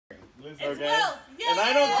It's okay? And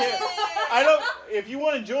I don't care. If you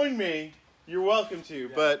want to join me, you're welcome to.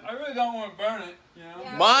 Yeah. But I really don't want to burn it. You know?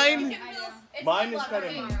 Yeah. Mine is kind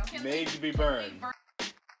of made to be burned.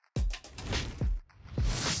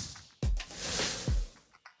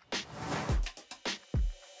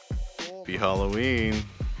 Happy Halloween.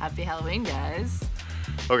 Happy Halloween, guys.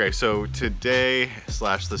 Okay, so today /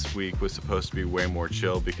 this week was supposed to be way more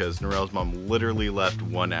chill because Norelle's mom literally left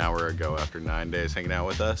 1 hour ago after 9 days hanging out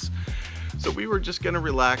with us. So we were just gonna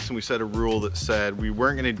relax, and we set a rule that said we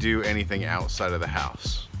weren't gonna do anything outside of the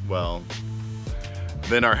house. Well,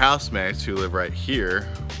 then our housemates who live right here,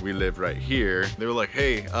 we live right here, they were like,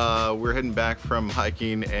 hey, we're heading back from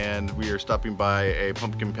hiking and we are stopping by a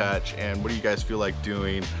pumpkin patch, and what do you guys feel like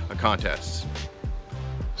doing a contest?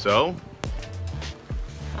 So,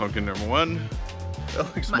 pumpkin number 1,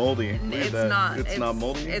 that looks moldy. It's not. It's not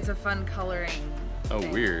moldy? It's a fun coloring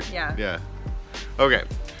thing. Weird. Yeah. Yeah. Okay,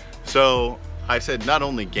 so I said not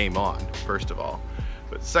only game on, first of all,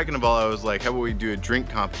 but second of all, I was like, how about we do a drink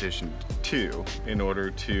competition too, in order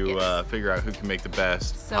to figure out who can make the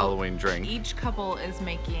best Halloween drink. Each couple is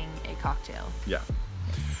making a cocktail. Yeah.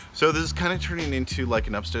 So this is kind of turning into like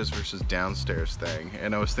an upstairs versus downstairs thing,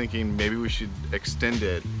 and I was thinking maybe we should extend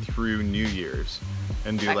it through New Year's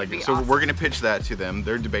and do like so awesome. We're gonna pitch that to them.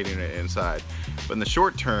 They're debating it inside, but in the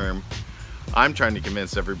short term, I'm trying to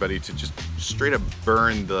convince everybody to just straight up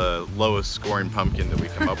burn the lowest scoring pumpkin that we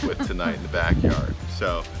come up with tonight in the backyard.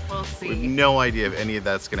 So we'll see. We have no idea if any of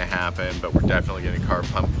that's gonna happen, but we're definitely gonna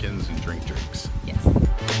carve pumpkins and drink drinks. Yes.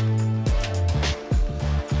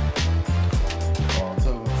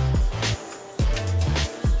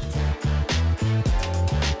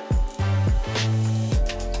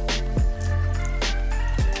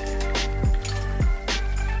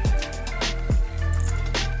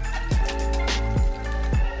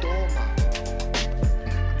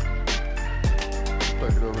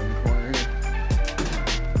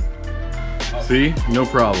 See? No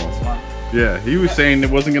problem. Yeah, he was saying it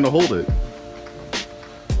wasn't going to hold it.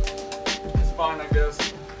 It's fine, I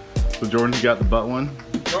guess. So Jordan's got the butt one?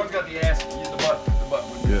 Jordan's got the ass, use the butt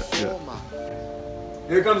one. Yeah, yeah.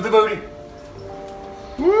 Here comes the booty.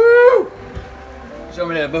 Woo! Show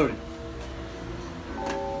me that booty.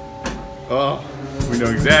 Oh, we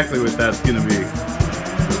know exactly what that's going to be.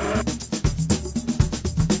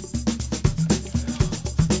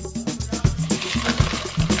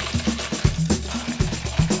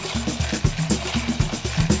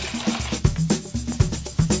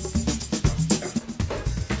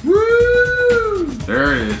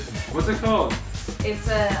 There it is. What's it called? It's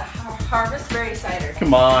a harvest berry cider.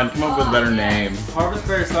 Come on, come up with a better name. Harvest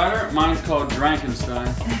berry cider? Mine's called Drank-enstein.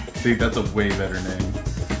 See, that's a way better name.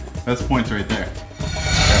 That's points right there.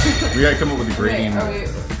 Yeah. We gotta come up with a grading. Wait.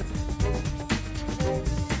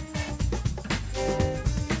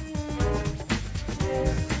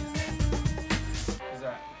 What's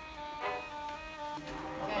that?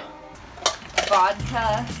 Okay.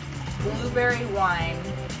 Vodka, blueberry wine,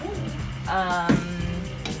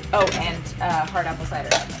 and hard apple cider.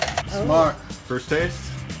 Smart. First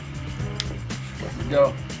taste. Here we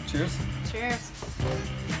go. Cheers. Cheers.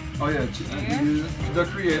 Oh yeah, the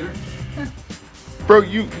creator. Bro,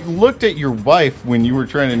 you looked at your wife when you were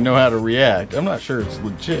trying to know how to react. I'm not sure it's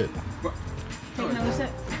legit. Take another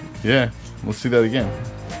sip. Yeah, let's see that again.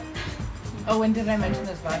 Oh, and did I mention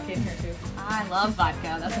there's vodka in here too? I love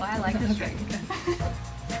vodka. That's why I like this drink.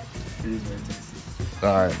 It is very tasty.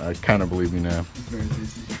 Alright, I kind of believe you now. It's very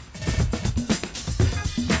tasty.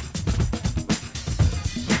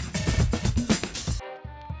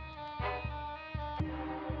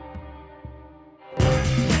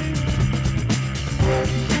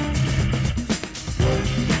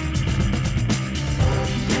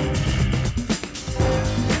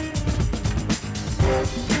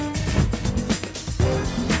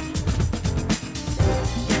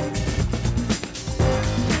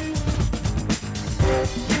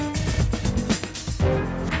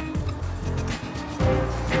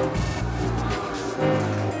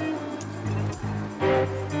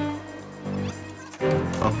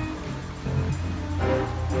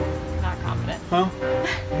 Huh?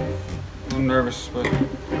 I'm nervous, but...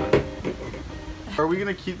 Are we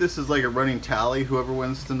gonna keep this as like a running tally, whoever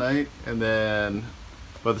wins tonight, and then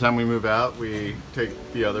by the time we move out, we take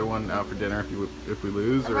the other one out for dinner if we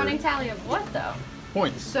lose? A running tally of what, though?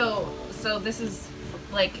 Points. So this is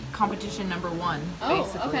like competition number 1,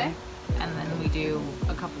 basically. Okay. And then we do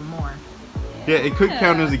a couple more. Yeah, it could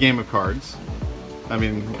count as a game of cards. I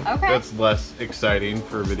mean, okay. That's less exciting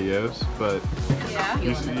for videos, but yeah.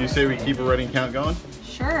 You say we keep a running count going?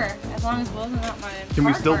 Sure, as long as Will's not my Can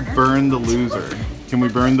we still partner. burn the loser? Can we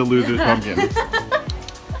burn the loser's pumpkin?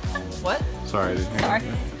 What? Sorry. Sorry.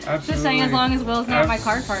 Just saying, as long as Will's not my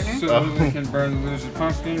card partner. Absolutely can burn the loser's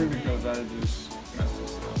pumpkin because I just messed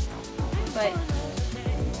this up. But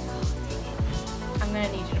I'm gonna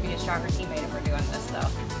need you to be a stronger teammate if we're doing this, though.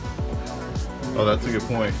 Oh, that's a good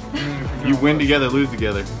point. You win together, lose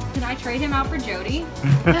together. Can I trade him out for Jody?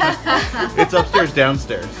 It's upstairs,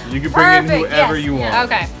 downstairs. You can bring in whoever you want.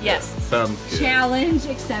 Okay, yes. Sounds good. Challenge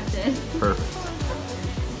accepted. Perfect.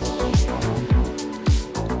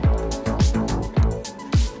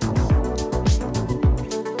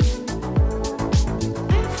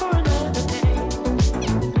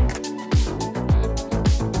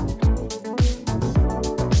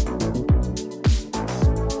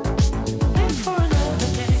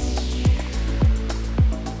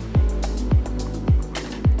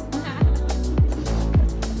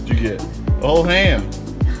 Get a whole ham.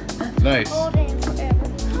 Nice.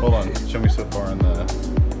 Hold on. Show me so far on the.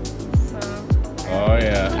 Oh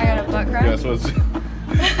yeah. I got a butt crack. Guess what's? With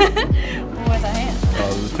a hand.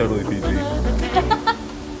 Oh, this is totally PG.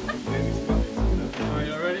 Are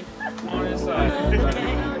you ready? On inside.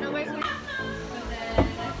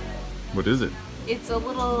 What is it? It's a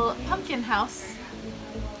little pumpkin house.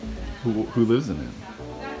 Who lives in it?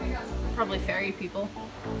 Probably fairy people.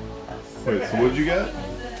 Wait. So what'd you get?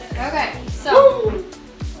 Okay, so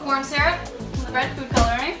corn syrup with red food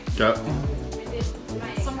coloring, Got.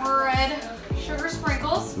 some red sugar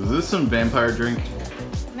sprinkles, Is this some vampire drink?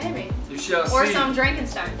 maybe, You shall or see. some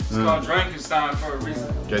Drank-enstein. It's called Drank-enstein for a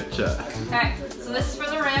reason. Getcha. Okay, so this is for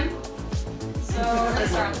the rim. So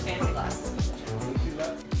let's start with the fancy glasses.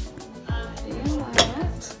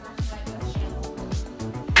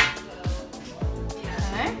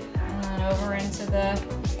 Okay, and then over into the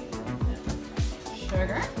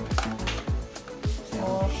sugar.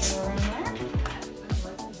 Full sugar in there.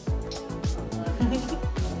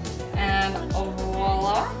 And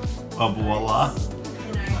voila. Voila.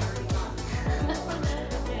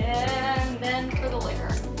 And then for the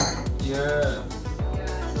liquor. Yeah.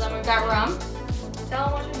 So then we've got rum. Tell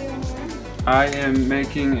them what you're doing here. I am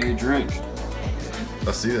making a drink.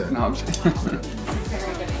 I see that. No, I'm just kidding.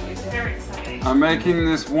 Very good. Very exciting. I'm making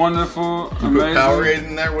this wonderful, You put amazing Powerade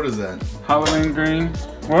in there? What is that? Halloween green.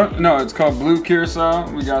 What? No, it's called blue curacao.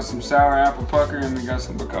 We got some sour apple pucker and we got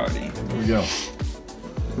some Bacardi. Here we go.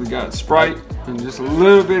 We got Sprite and just a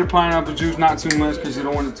little bit of pineapple juice, not too much because you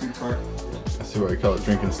don't want it too tart. I see why you call it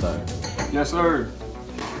Drank-enstein. Yes, sir.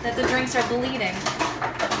 That the drinks are bleeding.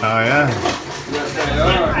 Oh yeah. Yes, they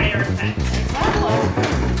are.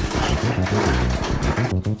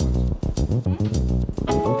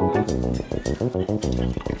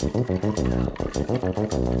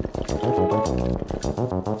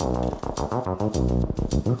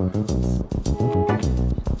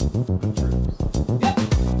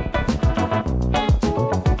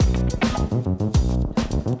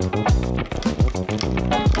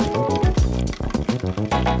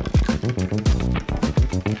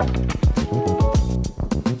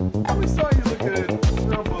 We saw you look at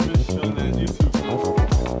girl movies on YouTube.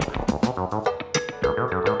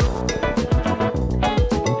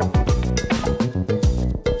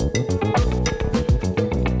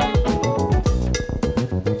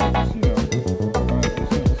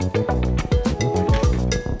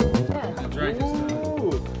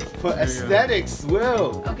 Ooh, for aesthetics,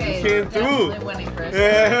 Will. Okay, You came definitely through. winning first.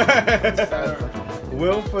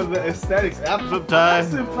 Will for the aesthetics. I'm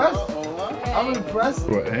impressed. I'm impressed.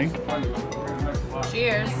 What, Hank?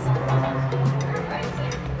 Cheers.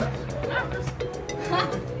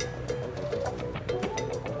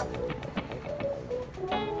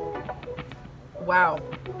 Wow.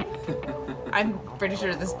 I'm pretty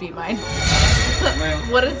sure this beat mine.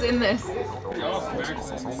 What is in this? Pretty awesome,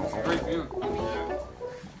 actually. It's a great feeling.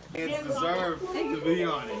 It's deserved to be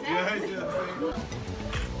on it.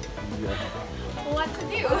 What to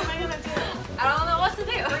do? What am I gonna do? I don't know what to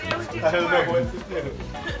do. I don't know what to do. I don't know what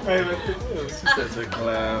to do. She's such a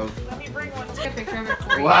clown. Let me bring one. Take a picture of it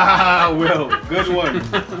for you. Wow, Will. Good one.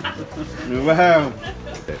 Wow.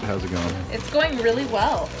 How's it going? It's going really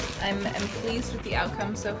well. I'm pleased with the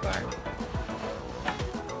outcome so far.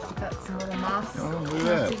 Got some little moss. Oh, look at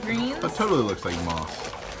mossy that. greens. That totally looks like moss.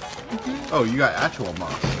 Oh, you got actual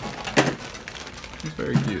moss. It's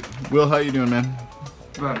very cute. Will, how you doing, man?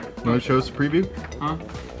 Better. You want to show us a preview? Huh?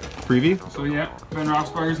 Preview? So yeah, Ben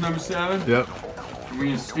Roethlisberger's number 7. Yep. And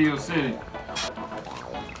we in Steel City.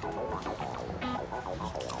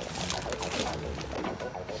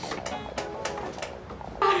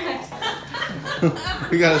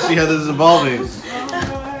 We gotta see how this is evolving.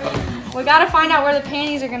 We gotta find out where the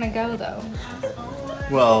panties are gonna go, though.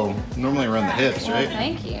 Well, normally around the hips, right?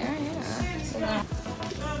 Thank you. Yeah.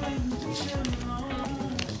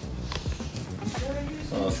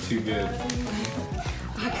 Oh, it's too good.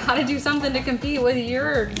 I gotta do something to compete with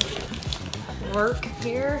your work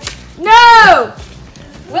here. No!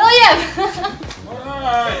 William!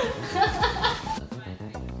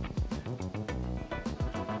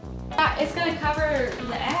 It's gonna cover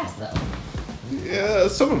the ass though. Yeah,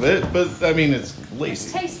 some of it, but I mean, it's lacy.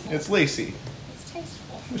 It's tasteful. It's lacy. It's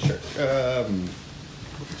tasteful. Sure.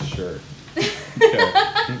 Sure.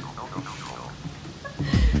 Okay.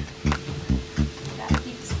 Gotta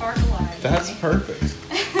keep the spark alive. That's baby.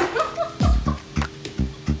 perfect.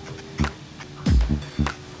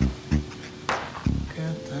 Look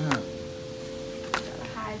at that. Gotta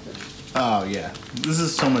hide the... Oh yeah, this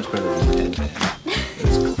is so much better than the headband.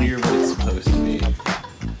 It's clear what it's supposed to be.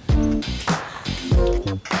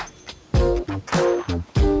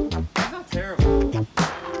 It's not terrible.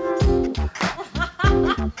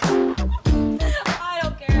 I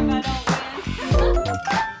don't care if I don't win.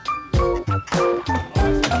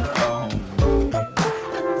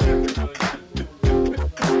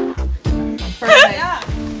 Perfect.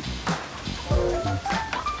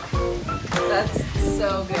 That's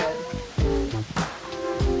so good.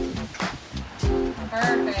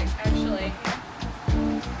 Perfect, actually.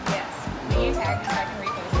 Yes. Will you tag me so I can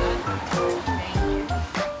repost that? Thank you.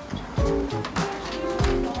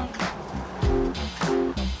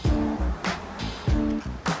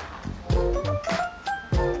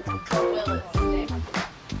 Will it stick?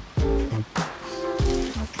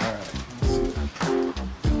 Alright, let's see.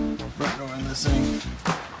 Front door in this thing.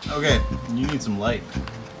 Okay, you need some light.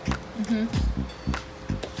 Mm-hmm.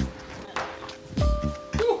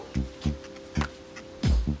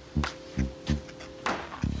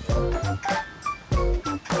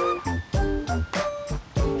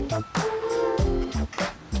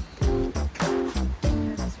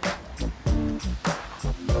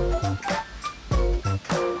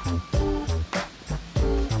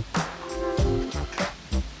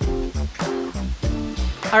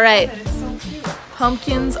 All right,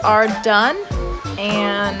 pumpkins are done,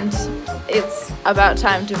 and it's about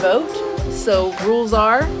time to vote. So rules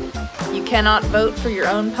are, you cannot vote for your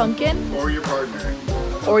own pumpkin Or your partner.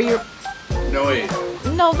 or your. No, wait.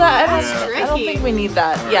 No, that I Yeah. don't think we need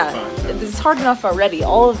that. Alright, Yeah, fine. it's hard enough already.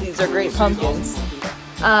 All of these are great pumpkins.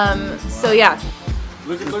 So yeah,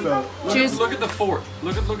 Look at Choose- look at the fort.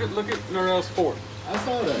 Look at Norelle's fort. I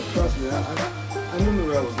saw that. Trust me. I knew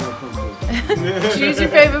Norelle was gonna come through. choose your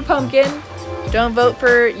favorite pumpkin. Don't vote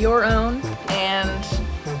for your own, and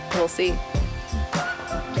we'll see.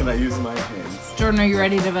 Can I use my hands? Jordan, are you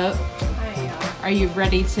ready to vote? Are you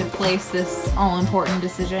ready to place this all-important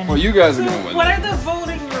decision? Well, you guys are gonna win. What are the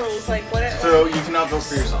voting rules? Like, what? So you cannot vote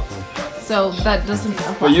for yourself. So that doesn't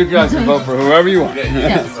apply. Well, you guys can vote for whoever you want.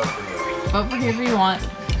 Yes. Vote for whoever you want,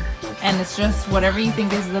 and it's just whatever you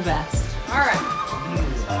think is the best. Alright. So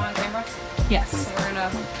on camera? Yes. We're gonna...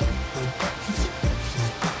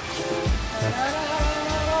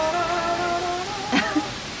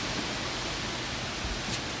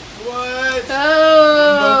 What?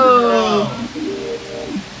 Oh!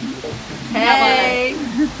 Hey!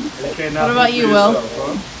 What about you, Will?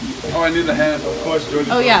 Oh, I need the hand. Of course,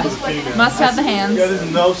 Jordan. Oh yeah, is female. must have the hands. Yeah, there's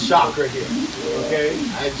no shocker here. Okay?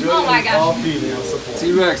 Jordan Oh my is gosh. all female support.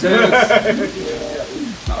 T-Rex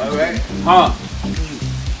heads. Alright? Huh.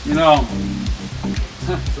 You know,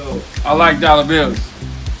 So, I like dollar bills.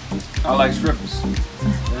 I like strippers. I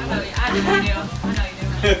know you do.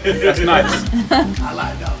 That's nice. I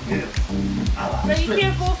like that. Yeah. But you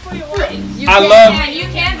can't vote for your wife. Yeah, you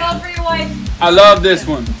can vote for your wife. I love this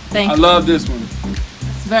one. Thank I you. love this one.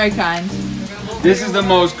 It's very kind. This is the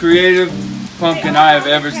most creative pumpkin I have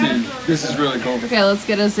ever seen. This is really cool. Okay, let's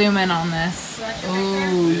get a zoom in on this.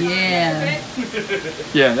 Oh yeah.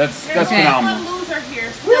 Yeah, that's Okay. phenomenal. One loser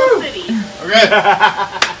here, Still City. Okay.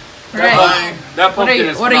 Right. That What are pumpkin you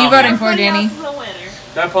is What are you phenomenal. voting for, Everybody Danny? else is a winner.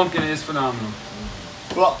 That pumpkin is phenomenal.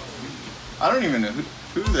 Well, I don't even know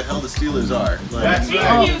who the hell the Steelers are. Like, That's I've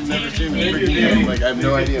right. never seen Thank them you, freaking Danny. game. Like, I have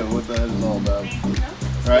no idea what that is all about.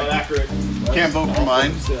 Right? accurate. Can't vote for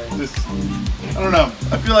mine. This, I don't know.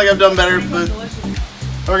 I feel like I've done better, but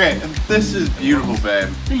okay. This is beautiful, babe.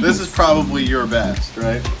 This is probably your best,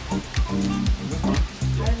 right?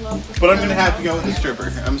 But I'm gonna have to go with the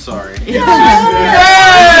stripper. I'm sorry. Yay! The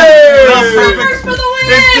perfect,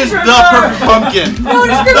 it's just the perfect pumpkin.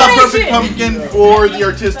 The perfect pumpkin for the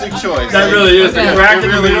artistic choice. That really is. The Okay. crack It in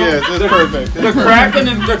the really middle. is. It's perfect. The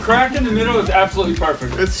crack in the middle is absolutely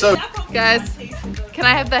perfect. It's so. Guys, can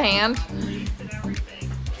I have the hand?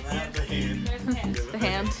 The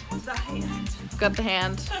hand. got the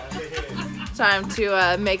hand. Time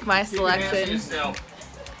to make my selection.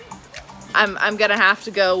 I'm gonna have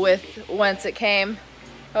to go with Whence It Came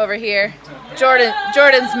over here.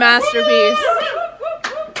 Jordan's masterpiece.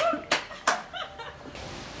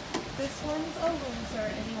 This one's a loser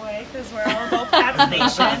anyway, because we're all about Pats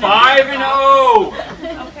Nation.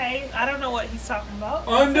 5-0. Okay, I don't know what he's talking about.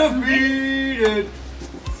 Undefeated.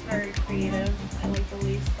 It's very creative. I like the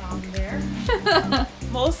lace bomb there.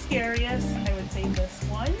 Most scariest, I would say this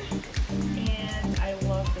one. And I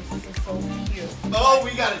love this. This is so cute. Oh,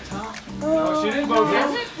 we got a tie. No, she didn't vote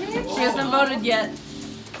yet. She hasn't voted yet.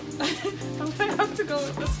 I'm gonna have to go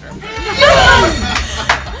with this one.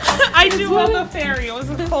 I do love the fairy. It was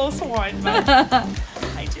a close one, but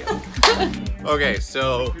I do. Okay,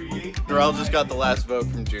 so Norelle just got the last vote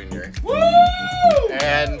from Junior. Woo!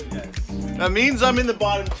 And that means I'm in the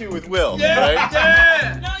bottom two with Will, right?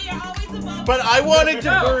 Yeah. No, you're always above. But I wanted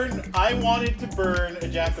to burn a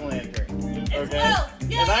jack-o'-lantern. Okay?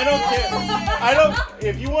 And I don't care.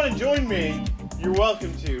 If you want to join me, you're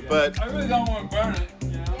welcome to, but I really don't want to burn it.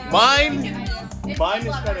 You know? mine is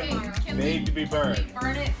kind of made to be burned.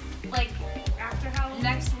 Burn it like After Halloween.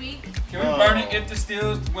 next week. Can we burn it if the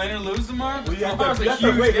Steelers win or lose tomorrow? We have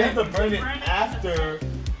to burn it after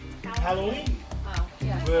Halloween. Oh,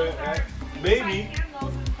 yeah. But, maybe.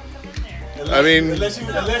 I mean, unless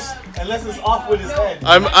it's off with his head.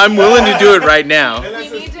 I'm willing to do it right now.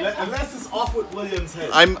 Unless it's off with William's head.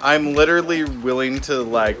 I'm literally willing to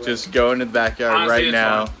like just go into the backyard Honestly, right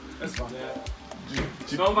now. That's fine.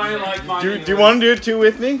 Nobody like mine. Do you want to do it too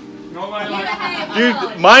with me? Nobody like mine.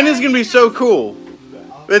 Dude, mine is gonna be so cool.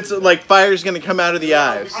 It's like fire's gonna come out of the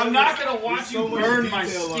eyes. I'm not gonna watch you burn my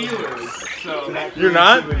Steelers. So You're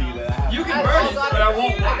not? you can burn it, but I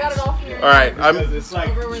won't I got it watch. all here. All right, It's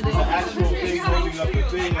like the actual thing holding up the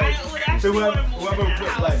thing. Like, so whoever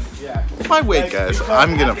put like, yeah. My wait, guys.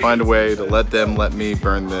 I'm gonna find a way to let me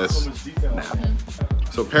burn this.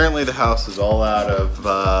 So apparently the house is all out of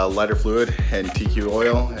lighter fluid and TQ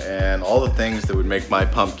oil and all the things that would make my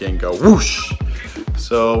pumpkin go whoosh.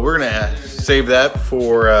 So we're gonna save that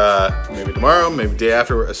for maybe tomorrow, maybe the day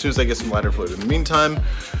after, as soon as I get some lighter fluid. In the meantime,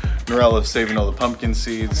 Norelle is saving all the pumpkin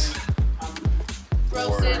seeds.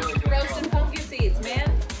 Roasted pumpkin seeds,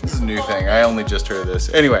 man. This is a new thing. I only just heard of this.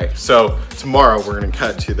 Anyway, so tomorrow we're gonna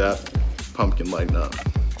cut to that pumpkin lighting up.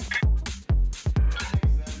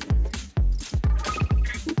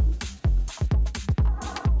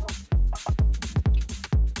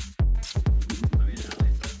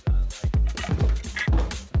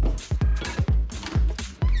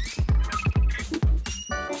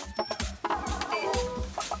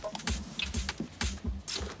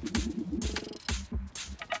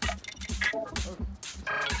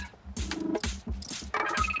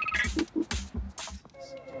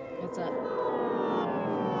 What's up?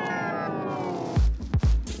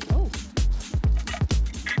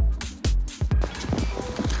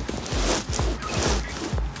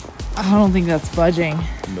 I don't think that's budging.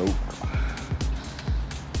 Nope.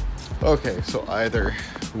 Okay, so either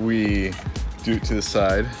we do it to the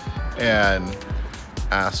side and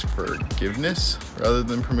ask for forgiveness rather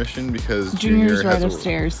than permission because Junior's Junior right has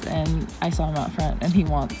upstairs, and I saw him out front, and he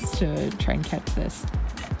wants to try and catch this.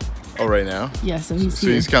 Oh, right now? Yeah, so he's So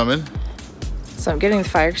here. he's coming? So I'm getting the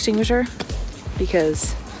fire extinguisher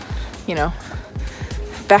because, you know,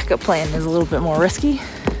 backup plan is a little bit more risky.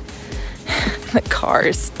 The car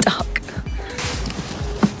is stuck.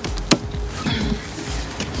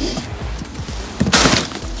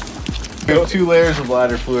 We have 2 layers of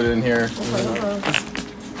lighter fluid in here.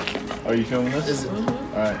 Are you filming this? Is it?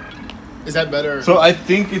 Alright. Is that better? So I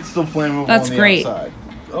think it's still flammable That's on the great. outside.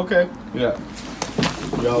 Okay. Yeah.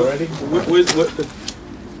 Y'all ready? What